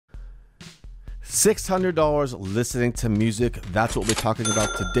$600 listening to music. That's what we're talking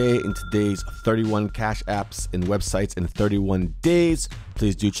about today in today's 31 cash apps and websites in 31 days.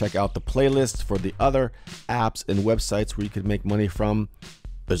 Please do check out the playlist for the other apps and websites where you can make money from.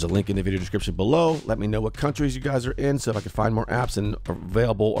 There's a link in the video description below. Let me know what countries you guys are in so I can find more apps and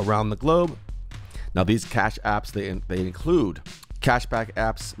available around the globe. Now these cash apps, they include cashback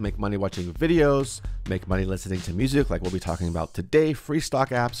apps, make money watching videos, make money listening to music like we'll be talking about today, free stock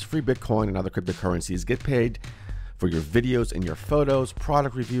apps, free Bitcoin and other cryptocurrencies, get paid for your videos and your photos,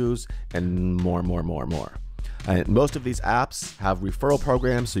 product reviews, and more. And most of these apps have referral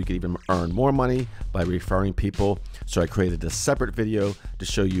programs, so you can even earn more money by referring people. So I created a separate video to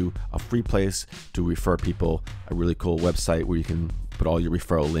show you a free place to refer people, a really cool website where you can put all your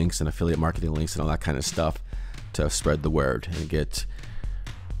referral links and affiliate marketing links and all that kind of stuff to spread the word and get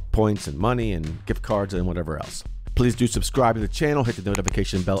points and money and gift cards and whatever else. Please do subscribe to the channel, hit the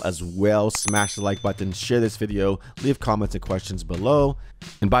notification bell as well, smash the like button, share this video, leave comments and questions below.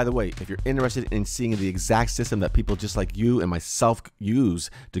 And by the way, if you're interested in seeing the exact system that people just like you and myself use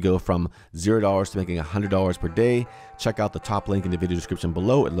to go from $0 to making $100 per day, check out the top link in the video description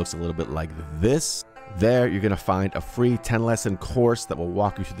below. It looks a little bit like this. There, you're going to find a free 10-lesson course that will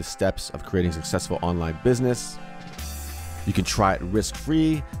walk you through the steps of creating a successful online business. You can try it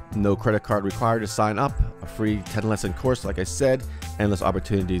risk-free, no credit card required to sign up. A free 10-lesson course, like I said, endless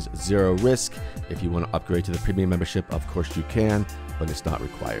opportunities, zero risk. If you want to upgrade to the premium membership, of course you can, but it's not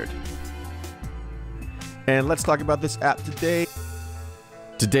required. And let's talk about this app today.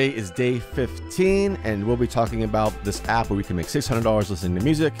 Today is day 15, and we'll be talking about this app where we can make $600 listening to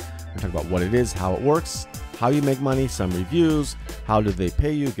music. We're talking about what it is, how it works, how you make money, some reviews, how do they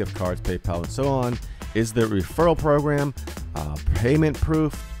pay you, gift cards, PayPal, and so on. Is there a referral program, payment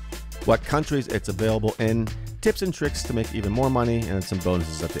proof, what countries it's available in, tips and tricks to make even more money, and some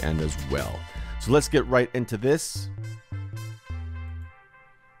bonuses at the end as well. So let's get right into this.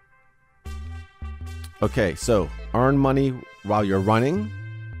 Okay, so earn money while you're running,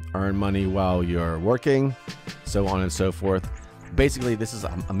 earn money while you're working, so on and so forth. Basically, this is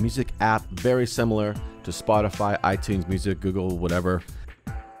a music app very similar to Spotify, iTunes Music, Google, whatever.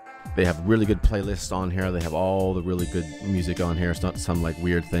 They have really good playlists on here. They have all the really good music on here. It's not some like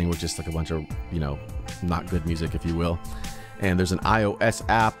weird thing with just like a bunch of, not good music, if you will. And there's an iOS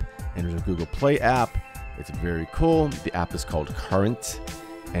app and there's a Google Play app. It's very cool. The app is called Current,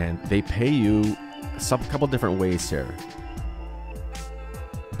 and they pay you a couple different ways here.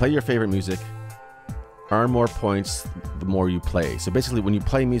 Play your favorite music, earn more points the more you play. So basically when you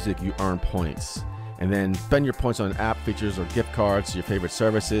play music, you earn points. And then spend your points on app features or gift cards, your favorite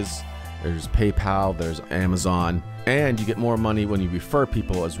services. There's PayPal, there's Amazon, and you get more money when you refer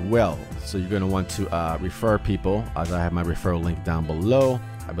people as well. So you're gonna want to refer people, as I have my referral link down below.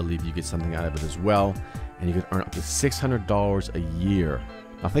 I believe you get something out of it as well. And you can earn up to $600 a year.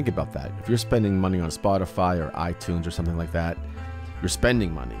 Now think about that. If you're spending money on Spotify or iTunes or something like that, you're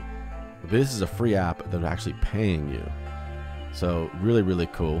spending money. This is a free app that are actually paying you. So really, really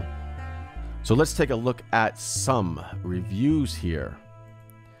cool. So let's take a look at some reviews here.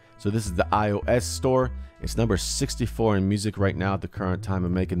 So this is the iOS store. It's number 64 in music right now at the current time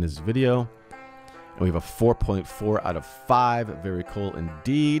of making this video. And we have a 4.4 out of 5. Very cool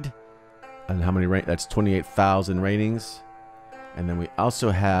indeed. And how many that's 28,000 ratings. And then we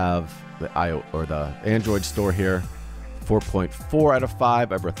also have the Android store here. 4.4 out of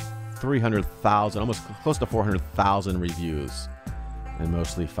 5, over 300,000, almost close to 400,000 reviews. And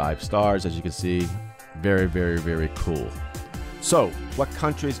mostly 5 stars, as you can see. Very, very, very cool. So what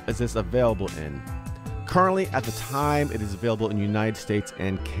countries is this available in? Currently, at the time, it is available in the United States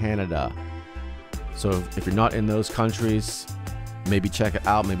and Canada. So if you're not in those countries, maybe check it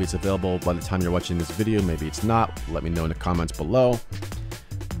out. Maybe it's available by the time you're watching this video. Maybe it's not. Let me know in the comments below.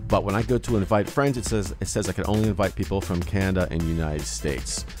 But when I go to invite friends, it says I can only invite people from Canada and United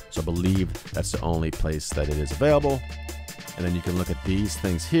States. So I believe that's the only place that it is available. And then you can look at these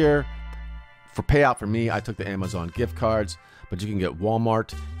things here. For payout for me, I took the Amazon gift cards, but you can get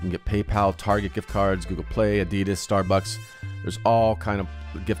Walmart, you can get PayPal, Target gift cards, Google Play, Adidas, Starbucks. There's all kind of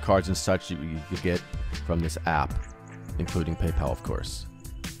gift cards and such you get from this app, including PayPal, of course.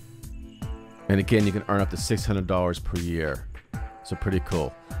 And again, you can earn up to $600 per year. So pretty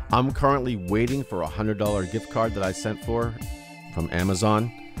cool. I'm currently waiting for a $100 gift card that I sent for from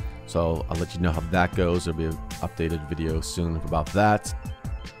Amazon. So I'll let you know how that goes. There'll be an updated video soon about that.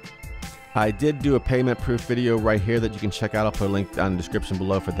 I did do a payment proof video right here that you can check out. I'll put a link down in the description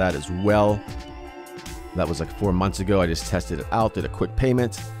below for that as well. That was like 4 months ago. I just tested it out, did a quick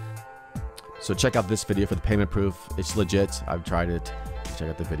payment. So check out this video for the payment proof. It's legit. I've tried it. Check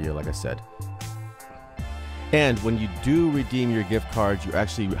out the video, like I said. And when you do redeem your gift cards, you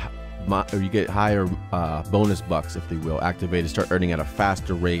actually you get higher bonus bucks, if they will, activated, start earning at a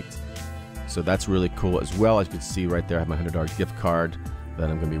faster rate. So that's really cool as well. As you can see right there, I have my $100 gift card that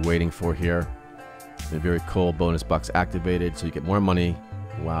I'm going to be waiting for here. And very cool, bonus bucks activated, so you get more money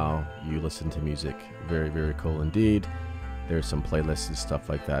while you listen to music. Very, very cool indeed. There's some playlists and stuff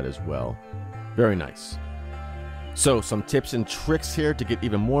like that as well. Very nice. So some tips and tricks here to get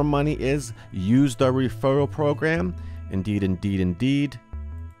even more money is use the referral program. Indeed, indeed, indeed.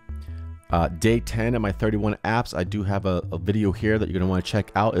 Day 10 of my 31 apps, I do have a video here that you're going to want to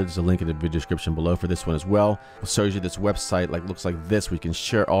check out. There's a link in the video description below for this one as well. It shows you this website, looks like this. We can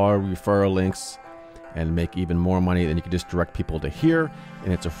share our referral links and make even more money. Then you can just direct people to here,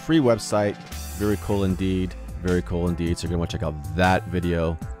 and it's a free website. Very cool indeed. Very cool indeed. So you're going to want to check out that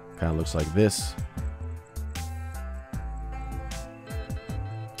video. Kind of looks like this.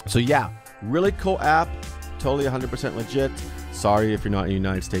 So yeah, really cool app, totally 100% legit. Sorry if you're not in the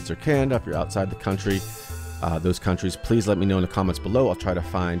United States or Canada, if you're outside the country, those countries, please let me know in the comments below. I'll try to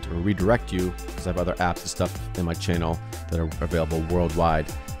find or redirect you, because I have other apps and stuff in my channel that are available worldwide.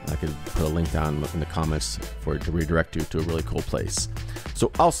 I could put a link down in the comments for it to redirect you to a really cool place.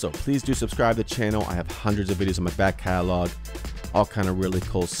 So also, please do subscribe to the channel. I have hundreds of videos in my back catalog, all kind of really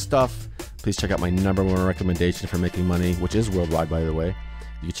cool stuff. Please check out my #1 recommendation for making money, which is worldwide, by the way.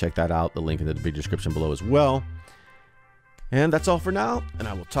 You can check that out, the link in the video description below as well. And that's all for now, and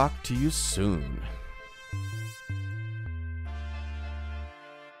I will talk to you soon.